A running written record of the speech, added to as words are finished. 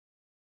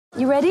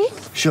You ready?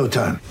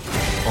 Showtime.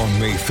 On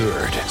May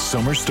 3rd,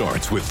 summer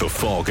starts with The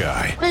Fall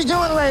Guy. Let's do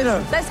it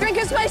later. Let's drink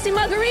a spicy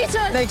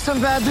margarita. Make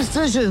some bad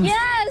decisions.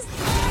 Yes!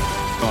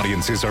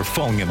 Audiences are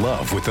falling in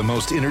love with the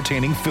most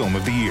entertaining film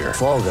of the year.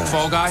 Fall Guy.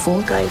 Fall Guy.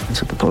 Fall guy.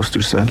 That's what the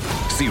poster said.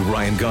 See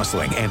Ryan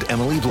Gosling and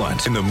Emily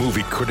Blunt in the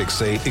movie critics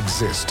say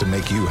exists to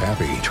make you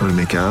happy. Trying to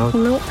make it out?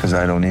 Nope. Because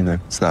I don't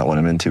either. It's not what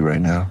I'm into right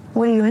now.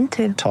 What are you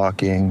into?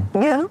 Talking.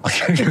 Yeah.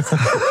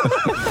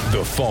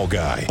 The Fall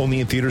Guy.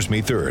 Only in theaters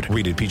May 3rd.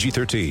 Rated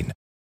PG-13.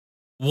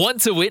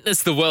 Want to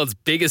witness the world's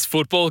biggest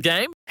football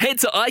game? Head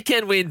to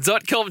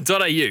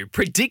iCanWin.com.au,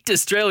 predict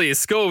Australia's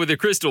score with a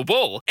crystal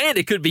ball, and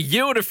it could be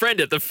you and a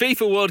friend at the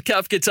FIFA World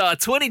Cup Qatar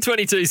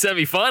 2022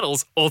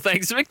 semi-finals, all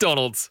thanks to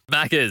McDonald's.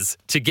 Maccas,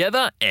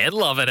 together and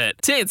loving it.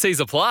 TNCs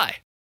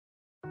apply.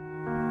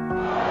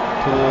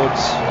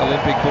 Towards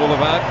Olympic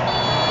Boulevard.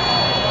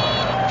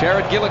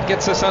 Jared Gillett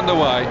gets us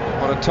underway.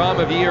 What a time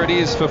of year it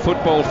is for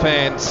football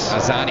fans.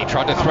 Azani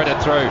tried to thread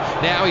it through.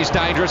 Now he's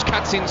dangerous.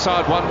 Cuts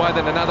inside one way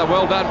then another.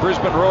 Well done,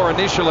 Brisbane Roar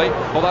initially.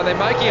 Although they're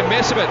making a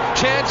mess of it.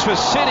 Chance for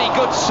City.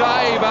 Good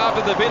save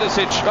after the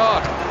Vidicic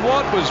shot.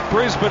 What was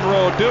Brisbane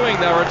Roar doing?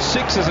 They were at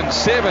 6s and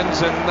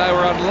 7s and they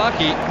were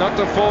unlucky not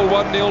to fall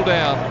 1-0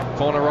 down.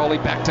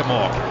 Fornaroli back to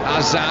Mork.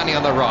 Azani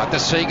on the right. The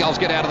Seagulls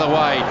get out of the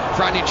way.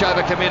 Frontage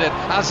overcommitted.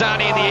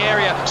 Azani in the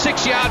area.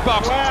 6-yard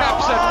box.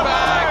 Taps it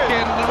back.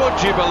 And would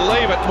you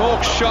believe it?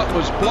 Mork's shot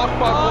was blocked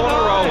by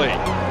Fornaroli.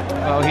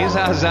 Oh, here's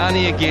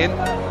Azani again.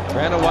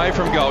 Ran away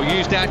from goal.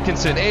 Used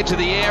Atkinson. Edge of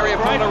the area.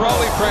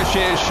 Fornaroli fresh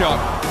air shot.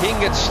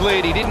 Hingett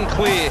slid. He didn't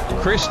clear.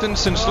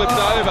 Christensen slipped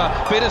over.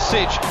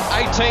 Vidicic.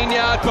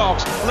 18-yard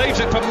box. Leaves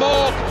it for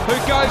Mork, who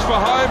goes for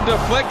home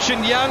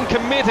deflection. Young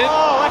committed.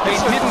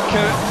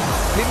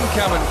 He didn't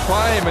come and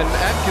claim, and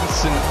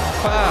Atkinson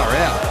far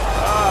out.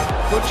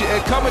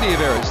 A comedy of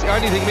errors. The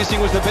only thing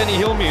missing was the Benny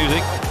Hill music.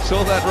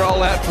 Saw that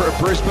roll out for a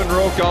Brisbane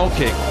Roar goal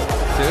kick.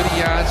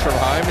 30 yards from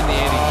home in the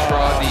end. He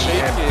tried the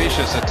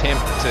ambitious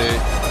attempt to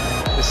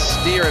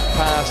steer it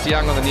past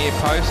Young on the near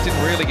post. Didn't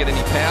really get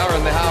any power,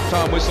 and the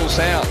halftime whistle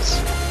sounds.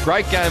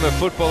 Great game of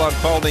football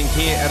unfolding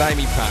here at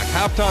Amy Park.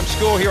 Halftime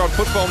score here on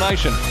Football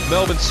Nation.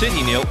 Melbourne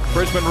City 0,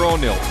 Brisbane Roar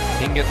 0.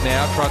 Hingett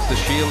now tries to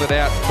shield it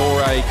out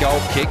for a goal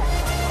kick.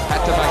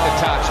 Had to make the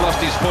touch,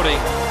 lost his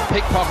footing.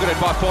 Pickpocketed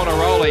by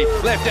Fornaroli.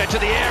 Left edge of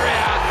the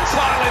area.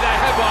 Finally they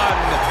have one.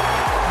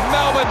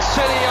 Melbourne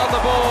City on the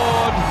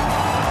board.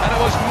 And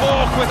it was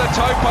Mork with a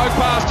toe poke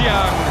past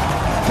Young.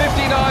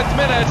 59th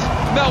minute.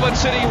 Melbourne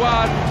City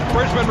 1.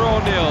 Brisbane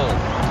Roar 0.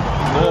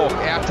 Mork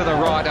out to the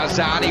right.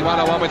 Azani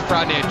 1-on-1 with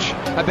frontage.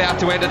 About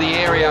to enter the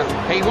area.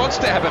 He wants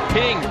to have a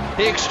ping.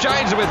 He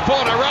exchanged it with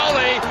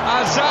Fornaroli.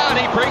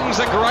 Azani brings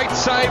a great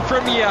save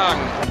from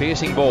Young.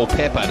 Piercing ball,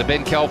 Pepper to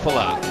Ben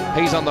Kelfala.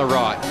 He's on the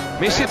right.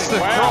 Misses the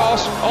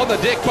cross on the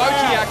deck.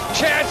 Botiak.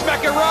 Chance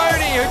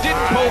Macaroni, who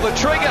didn't pull the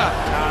trigger.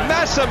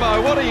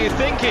 Massimo, what are you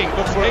thinking?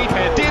 He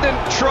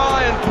didn't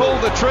try and pull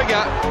the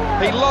trigger.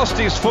 He lost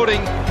his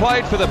footing,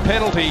 played for the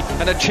penalty,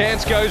 and a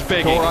chance goes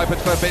begging. Door open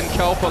for Ben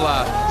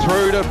Kelfala.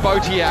 Through to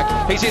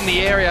Botiak. He's in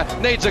the area.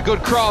 Needs a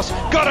good cross.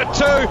 Got it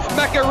too.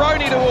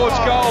 Macaroni towards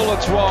goal.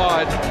 It's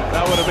wide.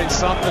 That would have been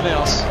something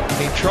else.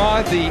 He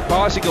tried the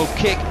bicycle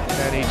kick,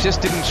 and he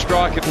just didn't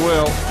strike it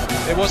well.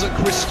 It wasn't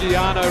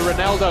Cristiano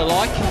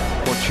Ronaldo-like.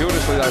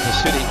 Fortuitously though for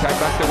City, came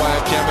back the way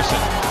of Jamison.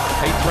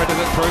 He threaded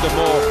it through to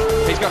Moore.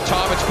 He's got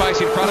time and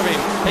space in front of him.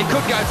 He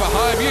could go for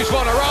home. Use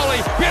Fornaroli.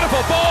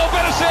 Beautiful ball.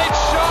 Vidicic.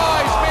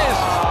 He's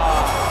missed.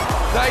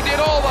 They did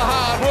all the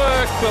hard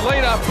work. The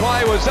lead-up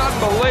play was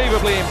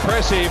unbelievably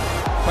impressive,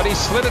 but he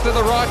slid it to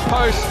the right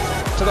post,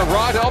 to the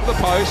right of the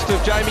post of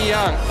Jamie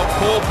Young. A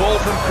poor ball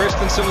from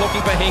Christensen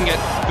looking for Hingett.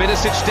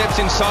 Vidicic steps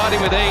inside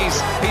him with ease.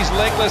 He's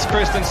legless,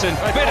 Christensen.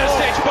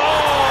 Vidicic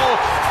ball!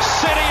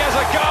 City has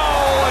a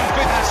goal, and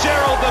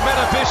Fitzgerald the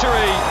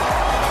beneficiary.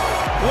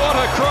 What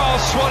a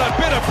cross, what a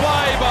bit of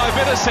play by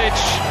Vidicic.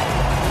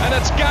 And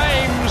it's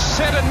game,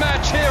 set and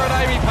match here at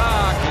Amy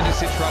Park.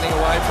 Vidicic running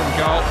away from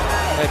goal.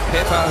 And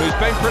Pepper, who's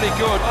been pretty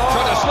good,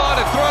 trying to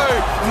slide it through.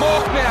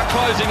 Mork now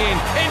closing in,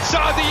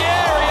 inside the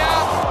area.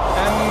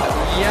 And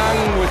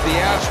Young with the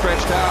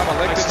outstretched arm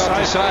elected not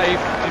to save.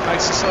 He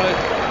makes the save.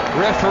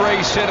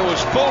 Referee said it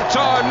was full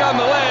time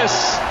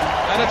nonetheless.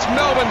 And it's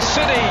Melbourne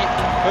City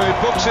who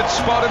books its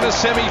spot in the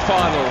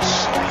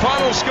semi-finals.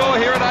 Final score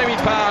here at Amy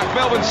Park.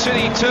 Melbourne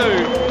City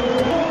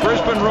 2,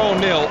 Brisbane Roar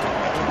 0.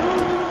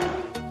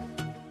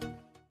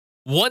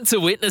 Want to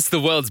witness the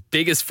world's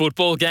biggest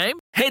football game?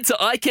 Head to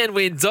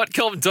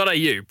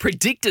iCanWin.com.au,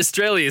 predict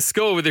Australia's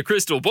score with a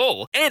crystal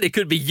ball, and it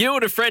could be you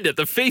and a friend at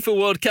the FIFA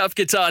World Cup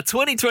Qatar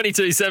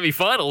 2022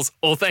 semi-finals,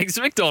 all thanks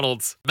to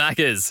McDonald's.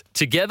 Maccas,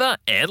 together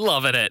and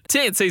loving it.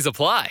 TNCs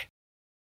apply.